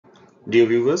Dear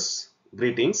viewers,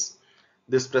 greetings.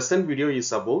 This present video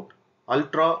is about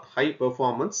ultra high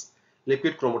performance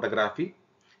liquid chromatography.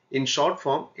 In short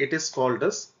form, it is called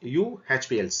as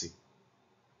UHPLC.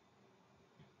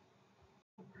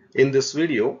 In this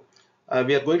video,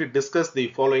 we are going to discuss the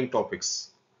following topics.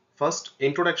 First,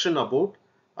 introduction about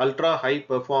ultra high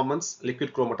performance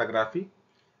liquid chromatography,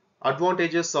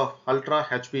 advantages of ultra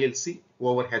HPLC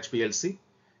over HPLC,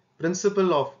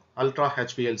 principle of ultra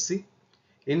HPLC,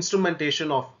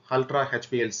 instrumentation of ultra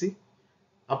HPLC,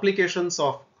 applications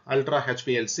of ultra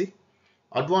HPLC,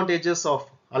 advantages of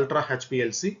ultra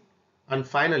HPLC, and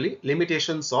finally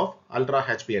limitations of ultra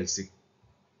HPLC.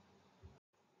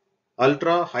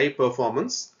 Ultra high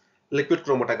performance liquid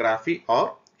chromatography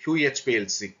or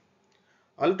UHPLC.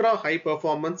 Ultra high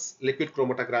performance liquid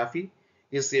chromatography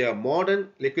is a modern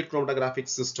liquid chromatographic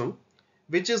system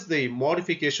which is the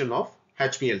modification of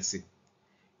HPLC.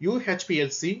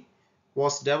 UHPLC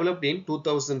was developed in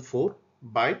 2004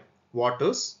 by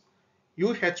Waters.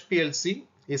 UHPLC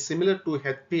is similar to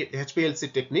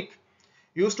HPLC technique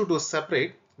used to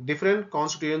separate different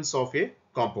constituents of a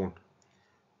compound.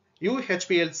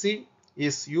 UHPLC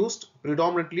is used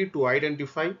predominantly to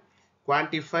identify,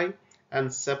 quantify,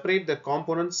 and separate the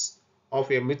components of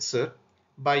a mixture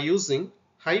by using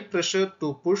high pressure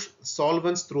to push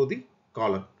solvents through the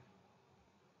column.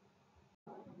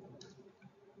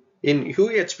 In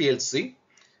UHPLC,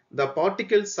 the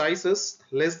particle sizes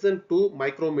less than 2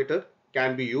 micrometer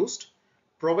can be used,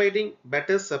 providing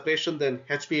better separation than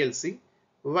HPLC,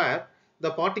 where the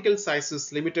particle size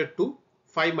is limited to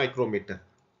 5 micrometer.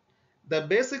 The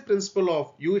basic principle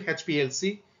of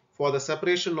UHPLC for the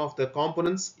separation of the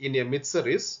components in a mixture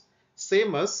is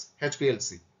same as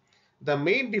HPLC. The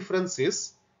main difference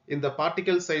is in the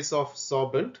particle size of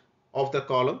sorbent of the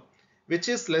column, which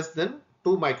is less than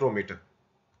 2 micrometer.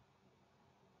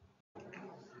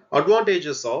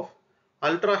 Advantages of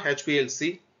ultra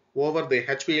HPLC over the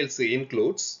HPLC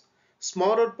includes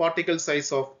smaller particle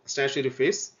size of stationary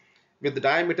phase with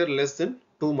diameter less than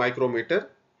 2 micrometer,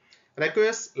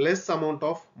 requires less amount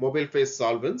of mobile phase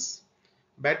solvents,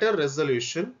 better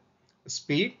resolution,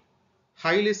 speed,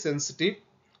 highly sensitive,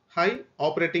 high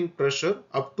operating pressure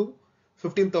up to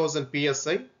 15,000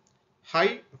 psi,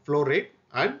 high flow rate,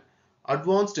 and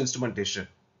advanced instrumentation.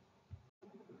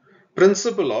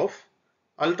 Principle of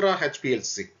ultra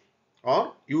HPLC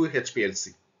or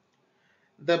UHPLC.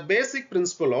 The basic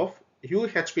principle of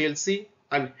UHPLC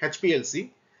and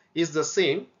HPLC is the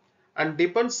same and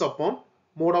depends upon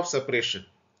mode of separation.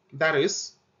 That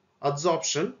is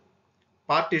adsorption,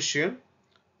 partition,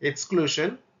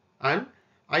 exclusion, and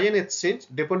ion exchange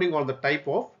depending on the type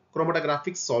of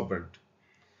chromatographic solvent.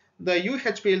 The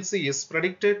UHPLC is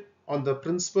predicted on the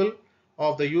principle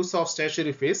of the use of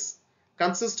stationary phase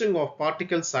consisting of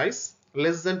particle size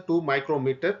less than 2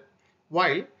 micrometer,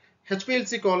 while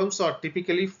HPLC columns are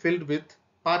typically filled with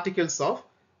particles of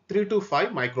 3 to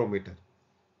 5 micrometer.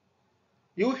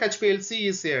 UHPLC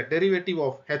is a derivative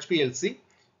of HPLC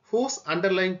whose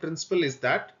underlying principle is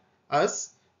that as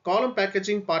column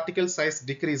packaging particle size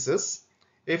decreases,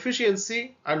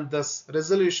 efficiency and thus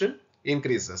resolution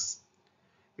increases.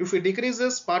 If it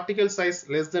decreases particle size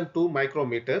less than 2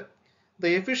 micrometer,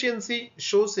 the efficiency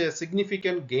shows a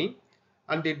significant gain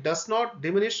and it does not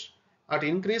diminish at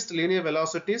increased linear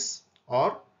velocities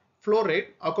or flow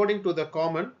rate according to the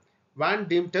common Van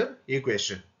Demeter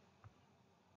equation.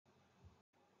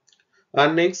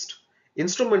 And next,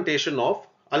 instrumentation of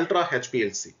ultra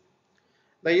HPLC.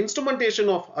 The instrumentation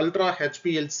of ultra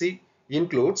HPLC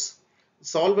includes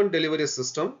solvent delivery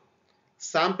system,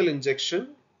 sample injection,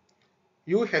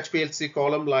 UHPLC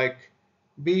column like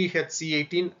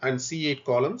BEHC18 and C8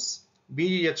 columns,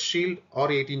 BEH shield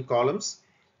R18 columns,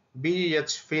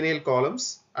 BEH phenyl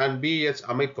columns, and BEH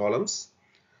amide columns,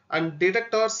 and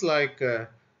detectors like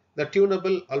the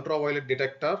tunable ultraviolet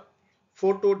detector,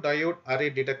 photodiode array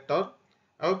detector,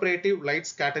 evaporative light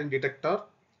scattering detector,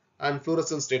 and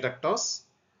fluorescence detectors,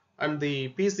 and the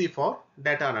PC for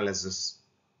data analysis.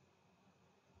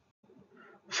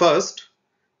 First,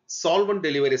 solvent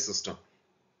delivery system.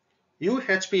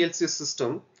 UHPLC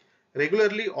system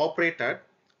regularly operate at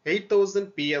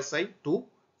 8,000 psi to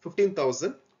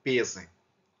 15,000 psi.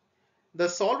 The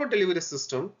solvent delivery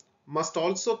system must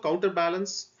also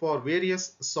counterbalance for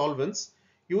various solvents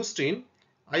used in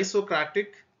isocratic,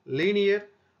 linear,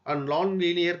 and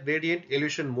non-linear gradient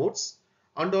elution modes,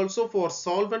 and also for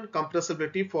solvent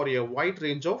compressibility for a wide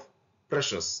range of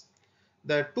pressures.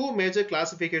 The two major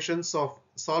classifications of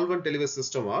solvent delivery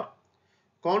system are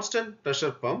constant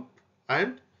pressure pump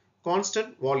and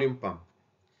constant volume pump.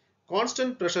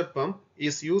 Constant pressure pump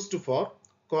is used for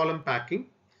column packing.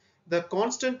 The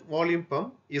constant volume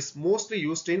pump is mostly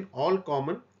used in all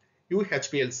common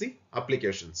UHPLC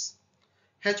applications.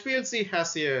 HPLC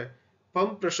has a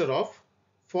pump pressure of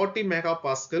 40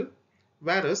 megapascal,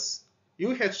 whereas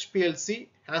UHPLC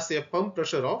has a pump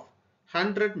pressure of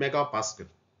 100 megapascal.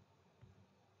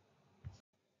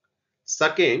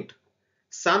 Second,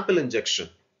 sample injection.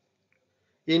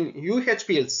 In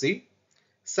UHPLC,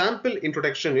 sample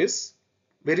introduction is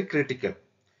very critical.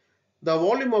 The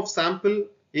volume of sample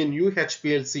in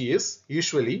UHPLC is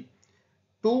usually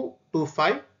 2 to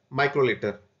 5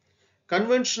 microliter.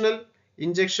 Conventional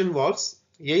injection valves,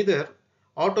 either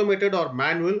automated or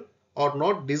manual, are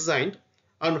not designed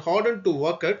and hardened to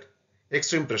work at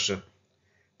extreme pressure.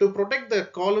 To protect the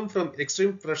column from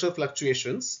extreme pressure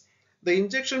fluctuations, the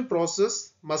injection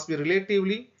process must be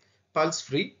relatively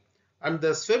pulse-free, and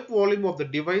the swept volume of the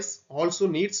device also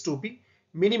needs to be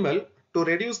minimal to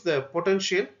reduce the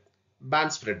potential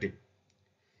band spreading.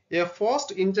 A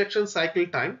fast injection cycle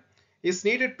time is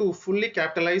needed to fully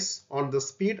capitalize on the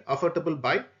speed affordable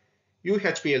by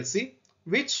UHPLC,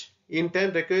 which in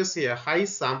turn requires a high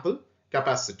sample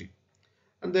capacity.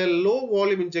 And the low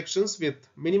volume injections with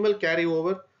minimal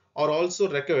carryover are also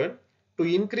required to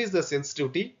increase the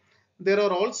sensitivity. There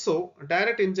are also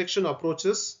direct injection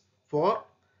approaches for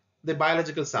the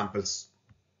biological samples.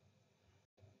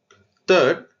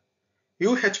 Third,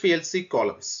 UHPLC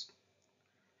columns.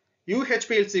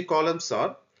 UHPLC columns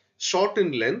are short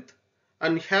in length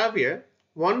and have a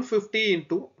 150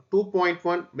 into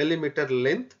 2.1 millimeter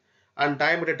length and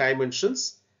diameter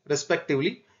dimensions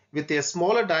respectively, with a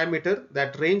smaller diameter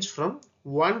that range from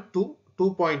 1 to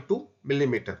 2.2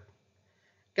 millimeter.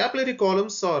 Capillary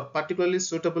columns are particularly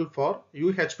suitable for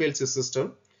UHPLC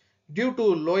system due to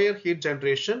lower heat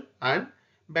generation and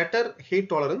better heat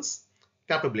tolerance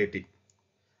capability.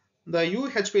 The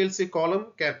UHPLC column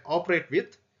can operate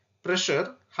with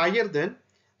pressure higher than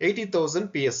 80,000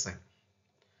 psi.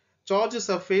 Charge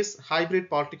surface hybrid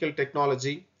particle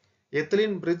technology,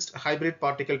 ethylene bridged hybrid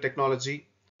particle technology,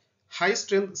 high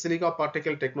strength silica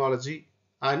particle technology,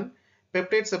 and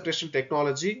peptide separation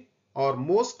technology are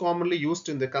most commonly used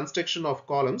in the construction of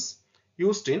columns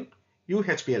used in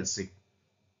UHPLC.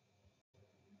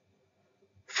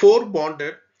 4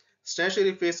 bonded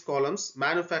stationary phase columns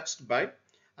manufactured by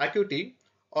Acuity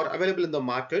are available in the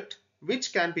market,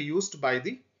 which can be used by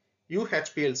the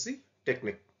UHPLC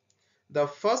technique. The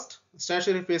first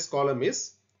stationary phase column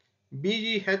is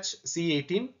BEH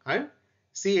C18 and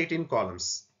C18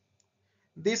 columns.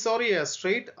 These are a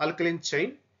straight alkaline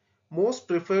chain, most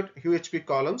preferred UHP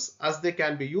columns as they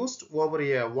can be used over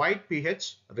a wide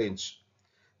pH range.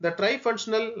 The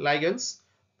trifunctional ligands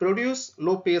produce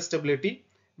low pH stability,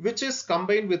 which is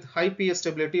combined with high pH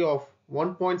stability of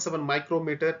 1.7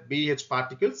 micrometer BEH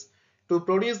particles to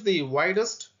produce the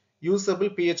widest usable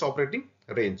pH operating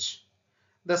range.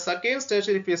 The second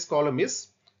stationary phase column is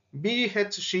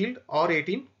BEH shield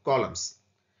R18 columns.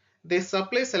 They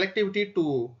supply selectivity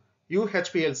to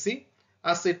UHPLC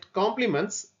as it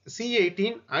complements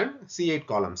C18 and C8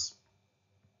 columns.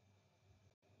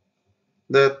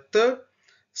 The third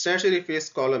stationary phase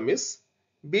column is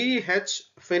BEH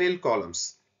phenyl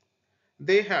columns.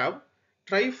 They have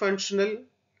trifunctional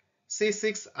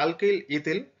C6 alkyl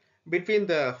ethyl between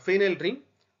the phenyl ring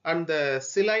and the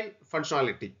silyl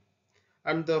functionality.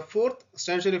 And the fourth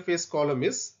stationary phase column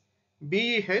is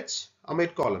BEH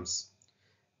amide columns.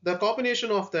 The combination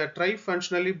of the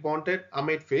trifunctionally bonded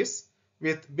amide phase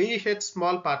with BEH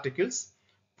small particles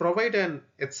provide an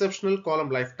exceptional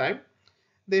column lifetime.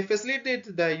 They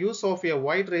facilitate the use of a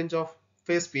wide range of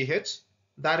phase pH,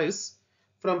 that is,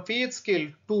 from pH scale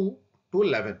 2 to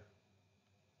 11.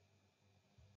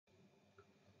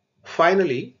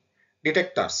 Finally,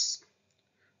 detectors.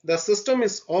 The system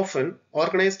is often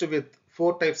organized with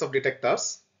 4 types of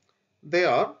detectors. They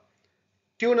are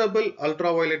tunable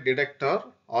ultraviolet detector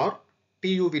or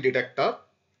TUV detector,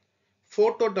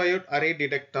 photodiode array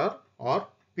detector or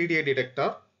PDA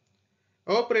detector,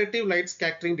 evaporative light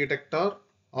scattering detector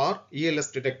or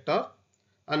ELS detector,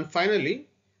 and finally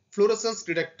fluorescence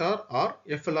detector or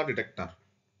FLR detector.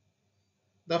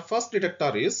 The first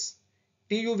detector is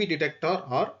TUV detector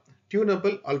or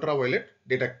tunable ultraviolet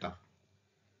detector.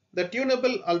 The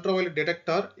tunable ultraviolet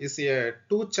detector is a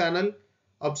 2-channel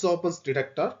absorbance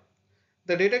detector.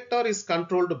 The detector is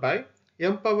controlled by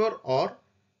Empower or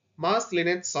mass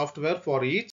lineage software for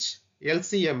each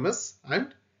LCMS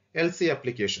and LC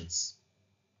applications.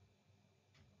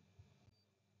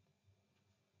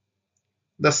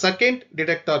 The second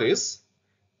detector is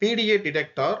PDA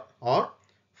detector or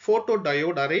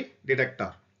photodiode array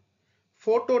detector.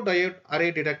 Photodiode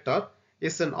array detector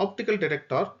is an optical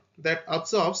detector that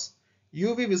absorbs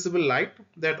UV visible light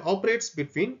that operates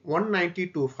between 190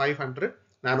 to 500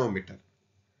 nanometer.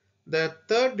 The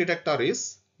third detector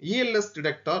is ELS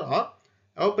detector or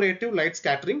operative light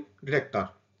scattering detector.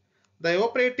 The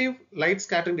operative light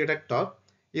scattering detector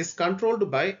is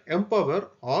controlled by Empower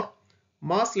or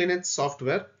mass lineage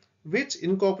software, which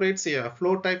incorporates a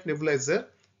flow type nebulizer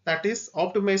that is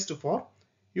optimized for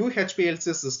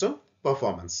UHPLC system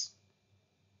performance.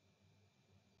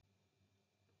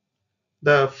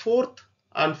 The fourth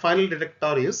and final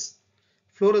detector is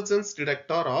fluorescence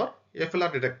detector or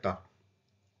FLR detector.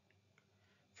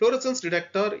 Fluorescence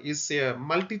detector is a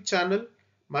multi-channel,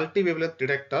 multi-wavelength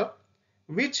detector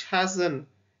which has an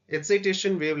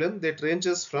excitation wavelength that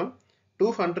ranges from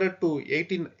 200 to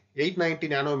 890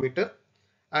 nanometer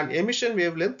and emission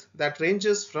wavelength that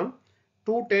ranges from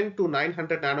 210 to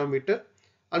 900 nanometer,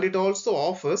 and it also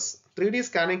offers 3D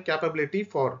scanning capability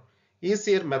for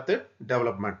easier method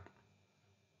development.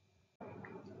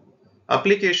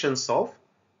 Applications of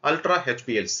Ultra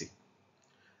HPLC.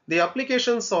 The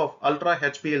applications of Ultra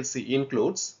HPLC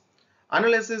includes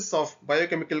analysis of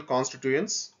biochemical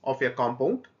constituents of a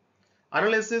compound,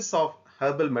 analysis of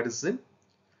herbal medicine,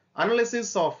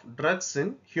 analysis of drugs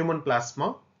in human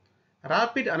plasma,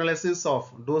 rapid analysis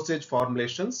of dosage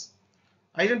formulations,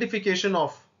 identification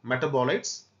of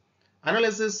metabolites,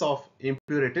 analysis of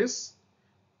impurities,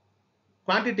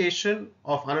 quantitation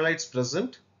of analytes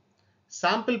present,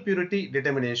 sample purity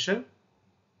determination,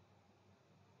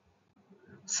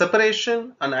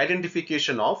 separation and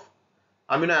identification of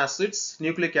amino acids,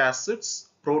 nucleic acids,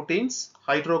 proteins,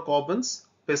 hydrocarbons,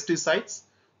 pesticides,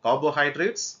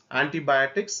 carbohydrates,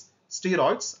 antibiotics,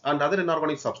 steroids and other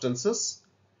inorganic substances,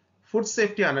 food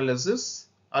safety analysis,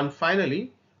 and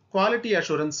finally quality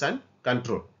assurance and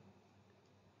control.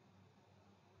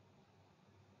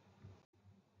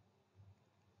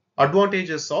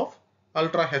 Advantages of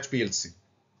Ultra HPLC.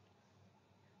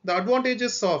 The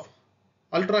advantages of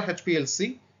Ultra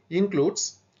HPLC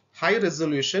includes high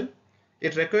resolution.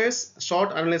 It requires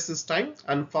short analysis time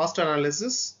and fast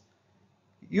analysis.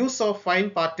 Use of fine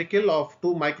particle of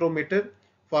 2 micrometer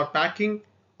for packing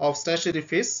of stationary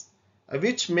phase,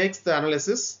 which makes the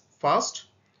analysis fast.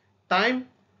 Time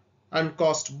and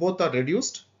cost both are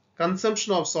reduced.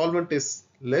 Consumption of solvent is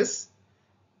less.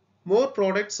 More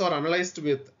products are analyzed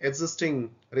with existing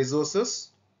resources.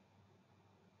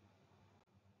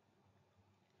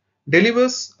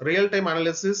 Delivers real-time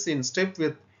analysis in step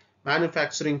with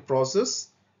manufacturing process,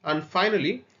 and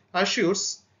finally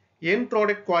assures end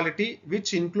product quality,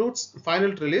 which includes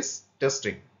final release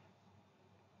testing.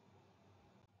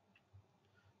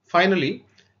 Finally,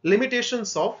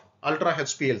 limitations of Ultra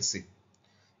HPLC.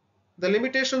 The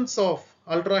limitations of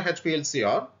Ultra HPLC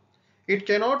are: it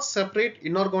cannot separate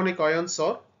inorganic ions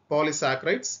or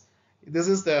polysaccharides. This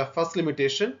is the first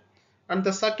limitation. And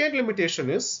the second limitation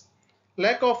is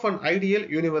lack of an ideal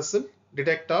universal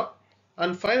detector.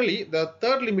 And finally, the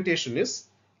third limitation is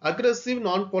aggressive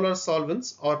nonpolar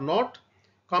solvents are not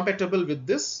compatible with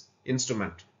this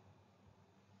instrument.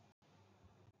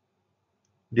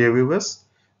 Dear viewers,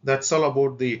 that's all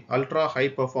about the ultra high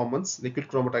performance liquid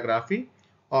chromatography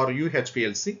or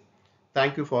UHPLC.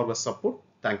 Thank you for your support.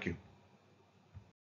 Thank you.